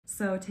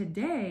So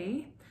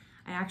today,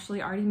 I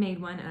actually already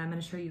made one and I'm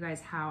gonna show you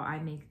guys how I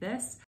make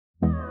this.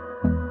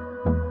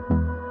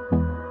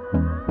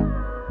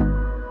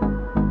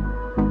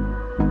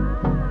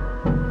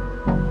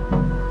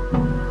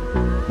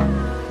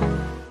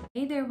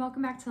 Hey there,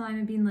 welcome back to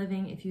Limabean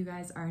Living. If you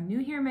guys are new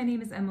here, my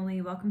name is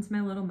Emily. Welcome to my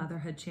little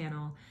motherhood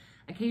channel.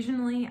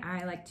 Occasionally,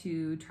 I like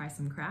to try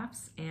some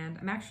crafts, and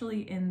I'm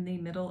actually in the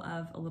middle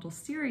of a little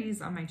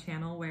series on my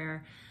channel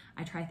where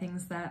I try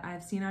things that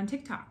I've seen on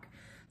TikTok.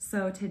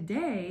 So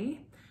today,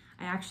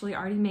 I actually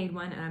already made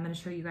one and I'm gonna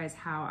show you guys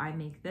how I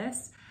make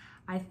this.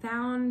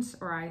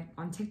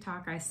 On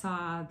TikTok, I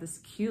saw this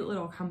cute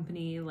little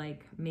company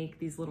make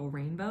these little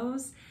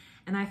rainbows,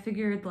 and I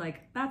figured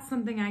that's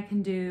something I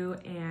can do,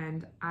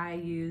 and I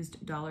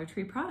used Dollar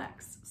Tree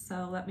products.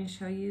 So let me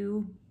show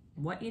you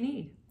what you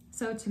need.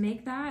 So to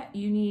make that,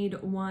 you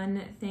need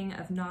one thing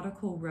of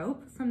nautical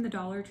rope from the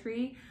Dollar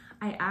Tree.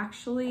 I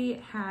actually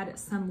had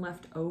some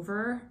left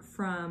over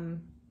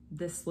from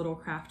this little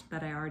craft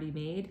that I already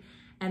made,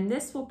 and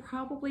this will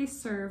probably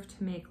serve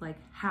to make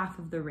half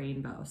of the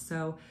rainbow.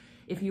 So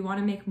if you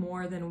want to make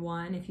more than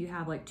one, if you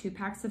have 2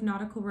 packs of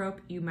nautical rope,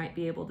 you might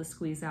be able to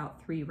squeeze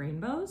out 3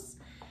 rainbows.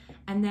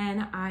 And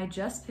then I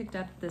just picked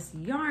up this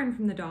yarn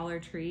from the Dollar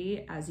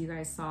Tree, as you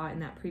guys saw in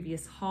that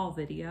previous haul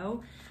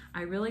video.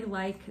 I really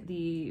like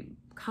the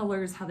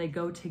colors, how they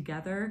go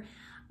together.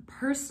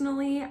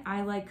 Personally,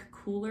 I like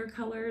cooler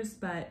colors,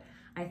 but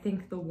I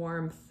think the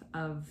warmth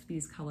of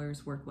these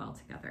colors work well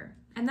together.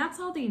 And that's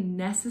all the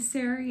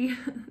necessary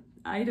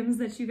items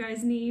that you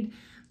guys need.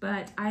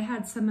 But I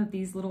had some of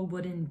these little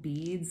wooden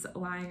beads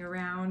lying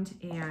around,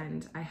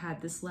 and I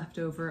had this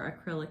leftover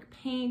acrylic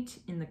paint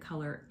in the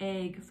color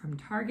Egg from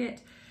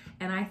Target.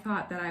 And I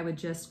thought that I would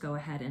just go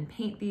ahead and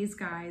paint these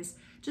guys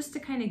just to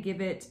kind of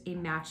give it a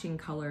matching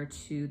color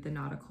to the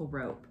nautical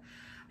rope.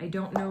 I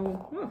don't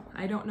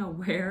know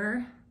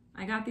where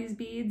I got these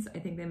beads. I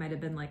think they might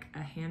have been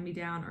a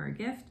hand-me-down or a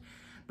gift,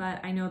 but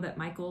I know that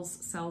Michael's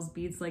sells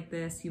beads like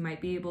this. You might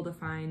be able to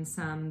find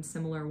some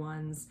similar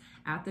ones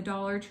at the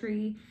Dollar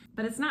Tree,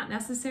 but it's not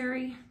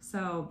necessary,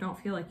 so don't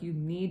feel like you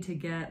need to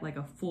get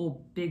a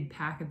full big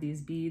pack of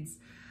these beads.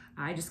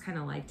 I just kind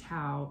of liked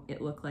how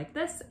it looked like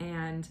this,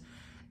 and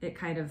it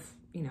kind of,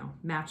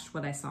 matched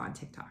what I saw on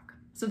TikTok.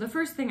 So the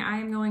first thing I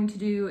am going to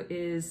do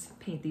is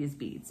paint these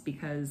beads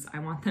because I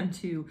want them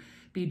to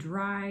be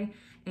dry.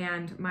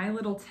 And my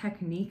little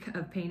technique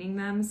of painting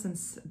them,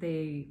 since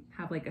they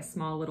have a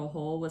small little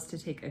hole, was to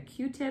take a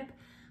Q-tip,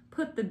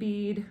 put the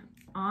bead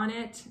on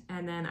it,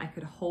 and then I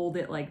could hold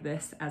it like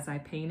this as I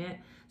paint it.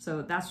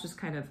 So that's just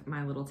kind of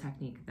my little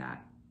technique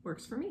that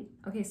works for me.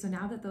 Okay, so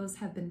now that those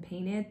have been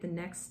painted, the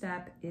next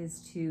step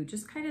is to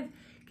just kind of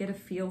get a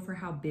feel for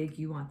how big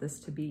you want this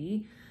to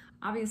be.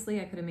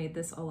 Obviously, I could have made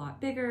this a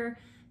lot bigger,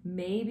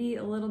 maybe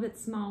a little bit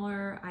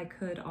smaller. I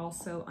could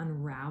also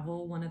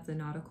unravel one of the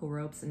nautical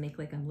ropes and make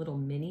a little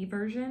mini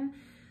version,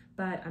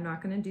 but I'm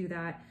not gonna do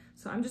that.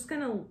 So I'm just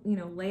gonna,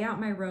 lay out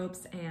my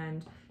ropes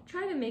and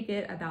try to make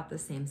it about the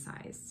same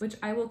size, which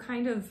I will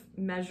kind of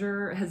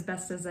measure as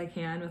best as I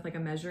can with a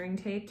measuring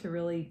tape to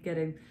really get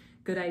a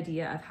good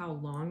idea of how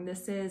long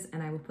this is.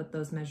 And I will put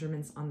those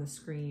measurements on the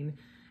screen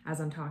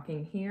as I'm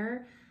talking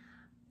here.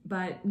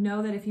 But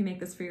know that if you make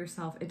this for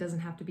yourself, it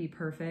doesn't have to be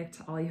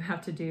perfect. All you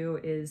have to do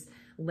is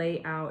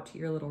lay out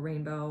your little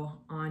rainbow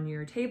on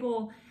your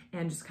table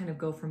and just kind of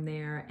go from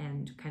there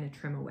and kind of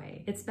trim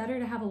away. It's better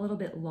to have a little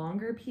bit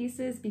longer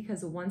pieces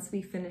because once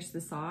we finish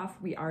this off,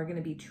 we are going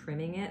to be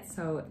trimming it.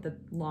 So the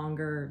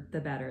longer, the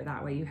better.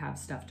 That way you have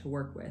stuff to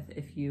work with.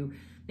 If you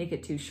make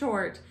it too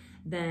short,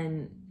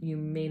 then you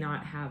may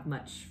not have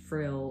much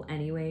frill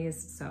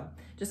anyways. So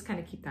just kind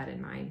of keep that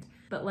in mind.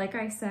 But like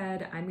I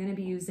said, I'm gonna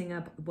be using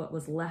up what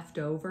was left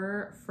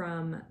over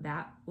from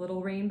that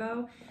little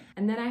rainbow.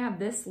 And then I have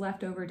this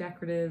leftover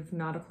decorative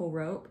nautical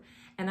rope,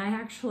 and I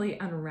actually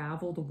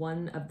unraveled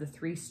one of the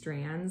 3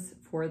 strands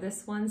for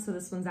this one. So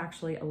this one's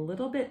actually a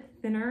little bit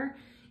thinner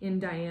in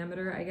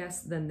diameter, I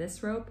guess, than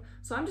this rope.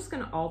 So I'm just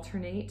gonna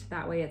alternate.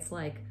 That way it's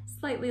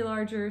slightly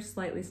larger,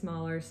 slightly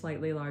smaller,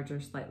 slightly larger,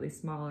 slightly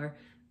smaller,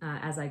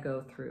 as I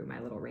go through my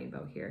little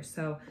rainbow here.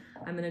 So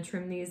I'm gonna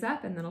trim these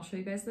up and then I'll show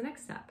you guys the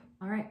next step.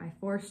 All right, my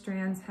 4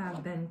 strands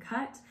have been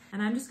cut,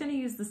 and I'm just gonna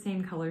use the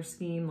same color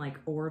scheme,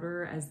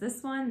 order as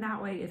this one.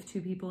 That way, if 2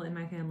 people in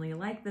my family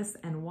like this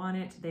and want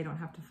it, they don't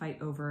have to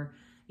fight over,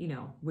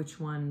 which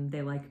one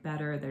they like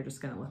better. They're just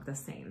gonna look the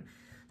same.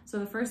 So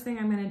the first thing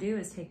I'm gonna do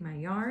is take my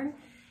yarn,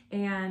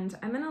 and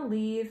I'm gonna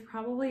leave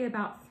probably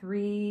about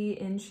 3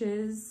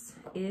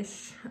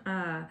 inches-ish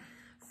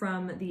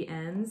from the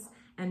ends,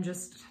 and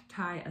just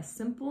tie a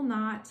simple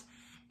knot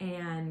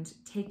and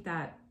take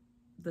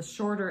the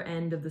shorter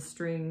end of the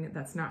string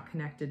that's not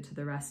connected to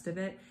the rest of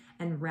it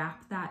and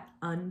wrap that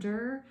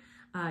under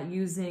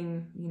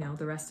using,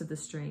 the rest of the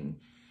string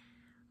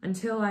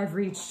until I've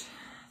reached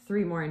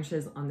 3 more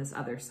inches on this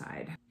other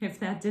side. If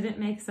that didn't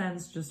make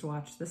sense, just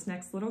watch this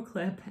next little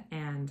clip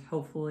and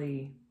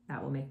hopefully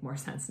that will make more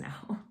sense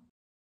now.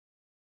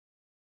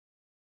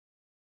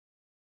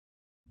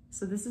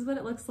 So this is what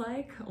it looks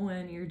like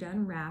when you're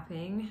done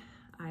wrapping.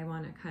 I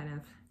want to kind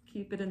of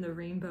keep it in the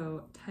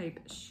rainbow type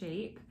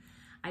shape.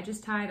 I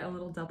just tied a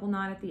little double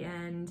knot at the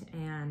end,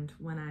 and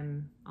when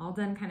I'm all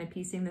done kind of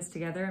piecing this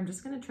together, I'm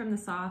just going to trim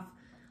this off.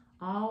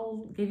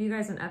 I'll give you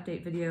guys an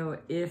update video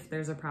if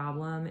there's a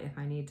problem, if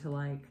I need to,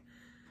 like,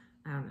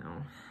 I don't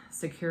know,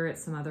 secure it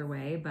some other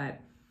way,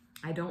 but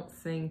I don't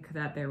think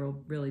that there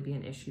will really be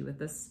an issue with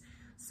this.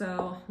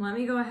 So let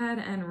me go ahead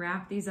and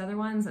wrap these other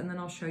ones, and then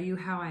I'll show you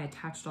how I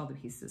attached all the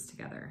pieces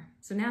together.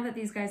 So now that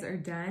these guys are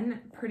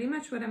done, pretty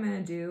much what I'm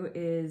gonna do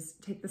is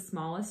take the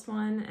smallest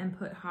one and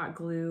put hot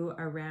glue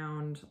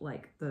around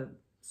like the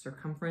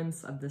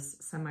circumference of this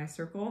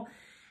semicircle,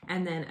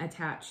 and then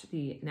attach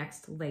the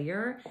next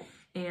layer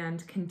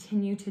and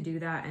continue to do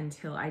that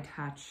until I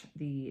attach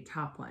the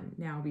top one.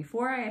 Now,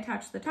 before I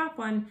attach the top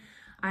one,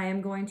 I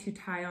am going to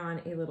tie on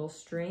a little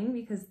string,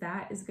 because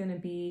that is gonna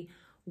be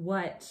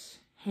what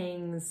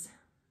hangs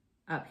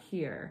up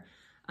here.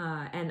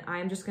 And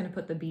I'm just gonna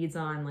put the beads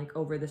on like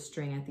over the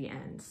string at the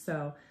end.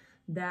 So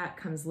that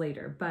comes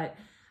later. But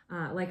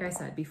like I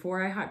said,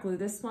 before I hot glue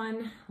this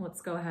one,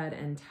 let's go ahead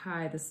and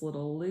tie this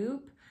little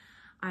loop.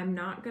 I'm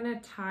not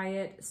gonna tie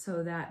it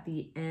so that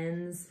the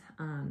ends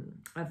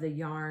of the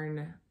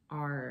yarn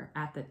are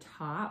at the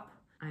top.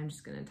 I'm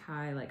just gonna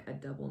tie like a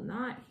double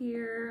knot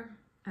here.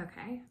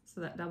 Okay,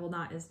 so that double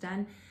knot is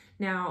done.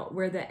 Now,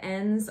 where the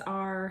ends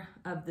are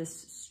of this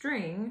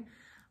string,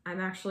 I'm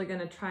actually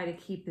gonna try to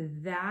keep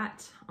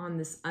that on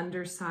this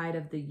underside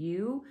of the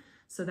U,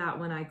 so that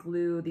when I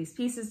glue these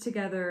pieces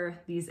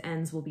together, these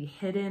ends will be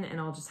hidden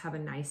and I'll just have a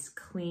nice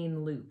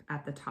clean loop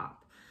at the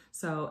top.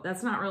 So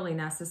that's not really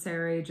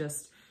necessary,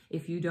 just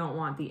if you don't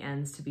want the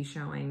ends to be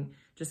showing,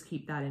 just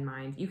keep that in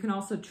mind. You can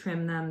also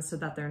trim them so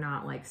that they're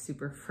not like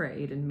super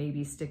frayed and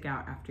maybe stick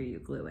out after you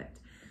glue it.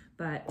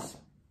 But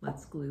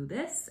let's glue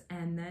this,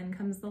 and then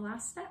comes the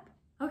last step.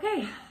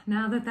 Okay,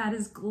 now that that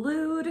is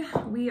glued,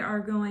 we are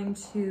going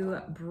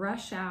to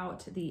brush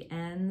out the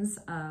ends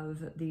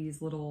of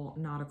these little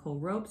nautical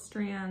rope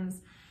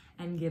strands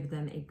and give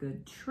them a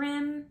good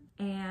trim.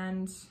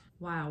 And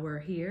while we're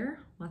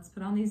here, let's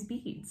put on these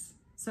beads.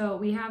 So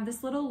we have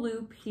this little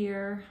loop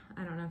here.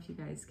 I don't know if you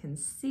guys can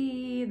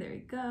see, there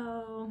you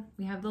go.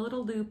 We have the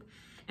little loop,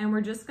 and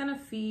we're just gonna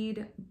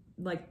feed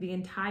like the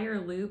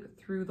entire loop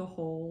through the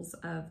holes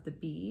of the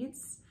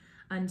beads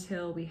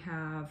until we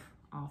have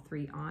all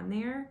three on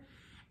there.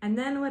 And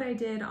then what I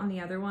did on the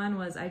other one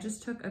was I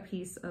just took a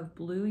piece of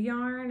blue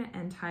yarn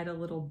and tied a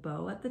little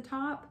bow at the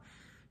top,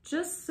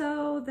 just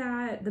so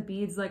that the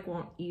beads like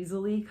won't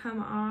easily come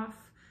off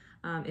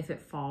if it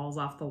falls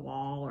off the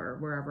wall or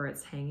wherever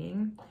it's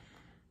hanging.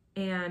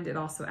 And it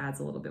also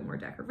adds a little bit more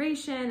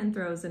decoration and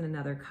throws in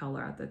another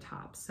color at the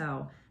top.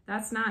 So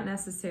that's not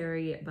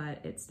necessary, but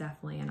it's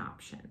definitely an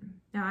option.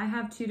 Now I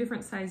have two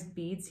different sized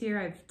beads here.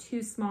 I have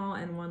two small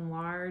and one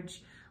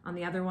large. On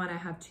the other one, I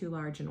have two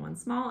large and one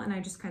small, and I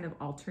just kind of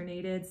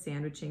alternated,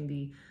 sandwiching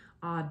the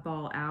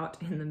oddball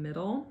out in the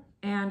middle.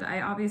 And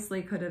I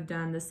obviously could have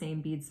done the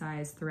same bead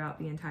size throughout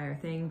the entire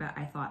thing, but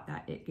I thought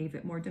that it gave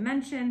it more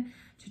dimension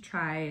to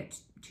try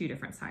two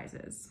different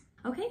sizes.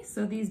 Okay,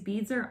 so these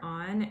beads are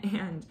on,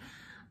 and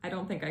I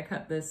don't think I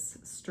cut this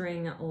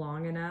string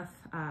long enough.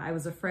 I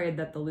was afraid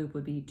that the loop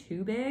would be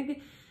too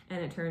big,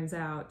 and it turns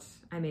out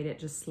I made it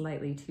just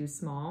slightly too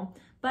small.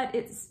 But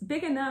it's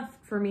big enough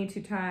for me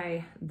to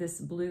tie this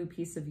blue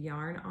piece of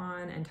yarn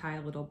on and tie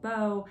a little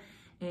bow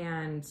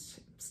and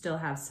still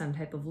have some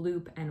type of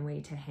loop and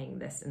way to hang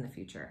this in the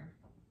future.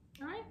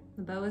 All right,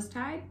 the bow is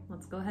tied.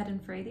 Let's go ahead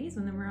and fray these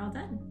and then we're all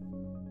done.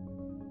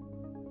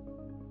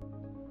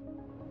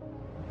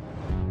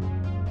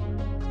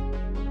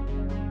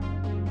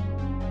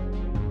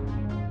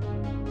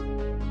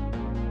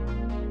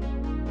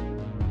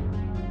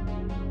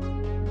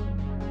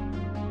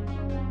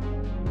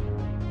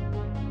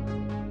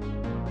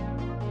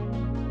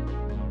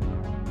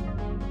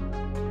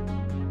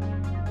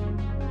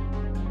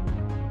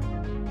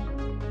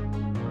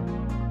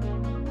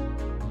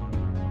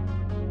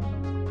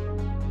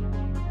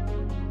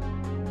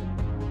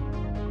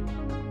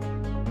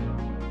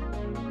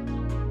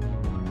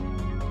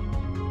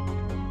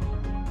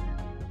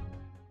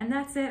 And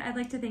that's it. I'd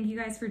like to thank you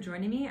guys for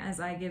joining me as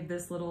I give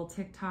this little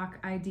TikTok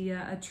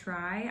idea a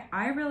try.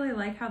 I really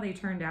like how they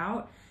turned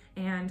out,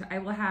 and I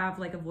will have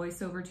like a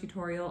voiceover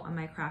tutorial on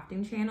my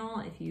crafting channel.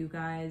 If you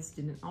guys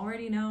didn't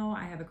already know,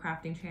 I have a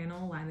crafting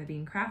channel,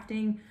 Limabean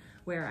Crafting,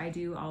 where I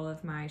do all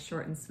of my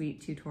short and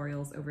sweet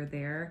tutorials over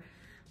there.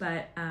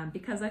 But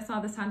because I saw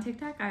this on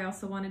TikTok, I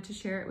also wanted to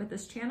share it with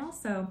this channel,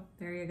 so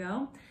there you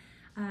go.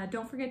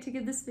 Don't forget to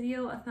give this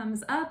video a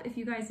thumbs up if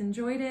you guys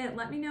enjoyed it.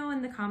 Let me know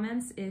in the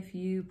comments if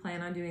you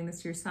plan on doing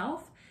this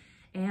yourself,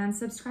 and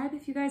subscribe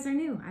if you guys are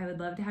new. I would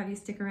love to have you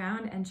stick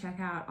around and check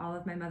out all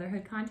of my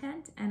motherhood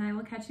content, and I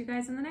will catch you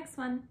guys in the next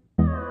one.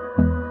 Woohoo!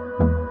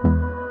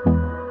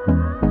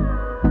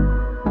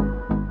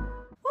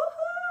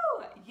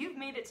 You've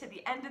made it to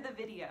the end of the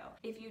video.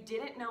 If you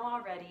didn't know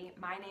already,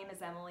 my name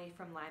is Emily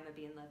from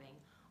Limabean Living.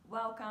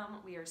 Welcome.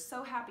 We are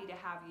so happy to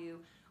have you.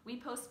 We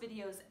post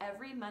videos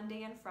every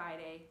Monday and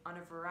Friday on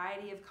a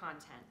variety of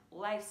content: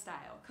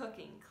 lifestyle,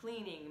 cooking,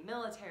 cleaning,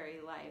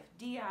 military life,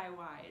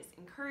 DIYs,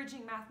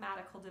 encouraging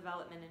mathematical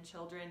development in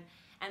children,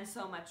 and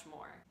so much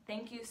more.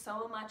 Thank you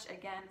so much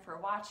again for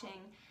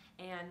watching,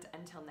 and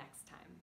until next time.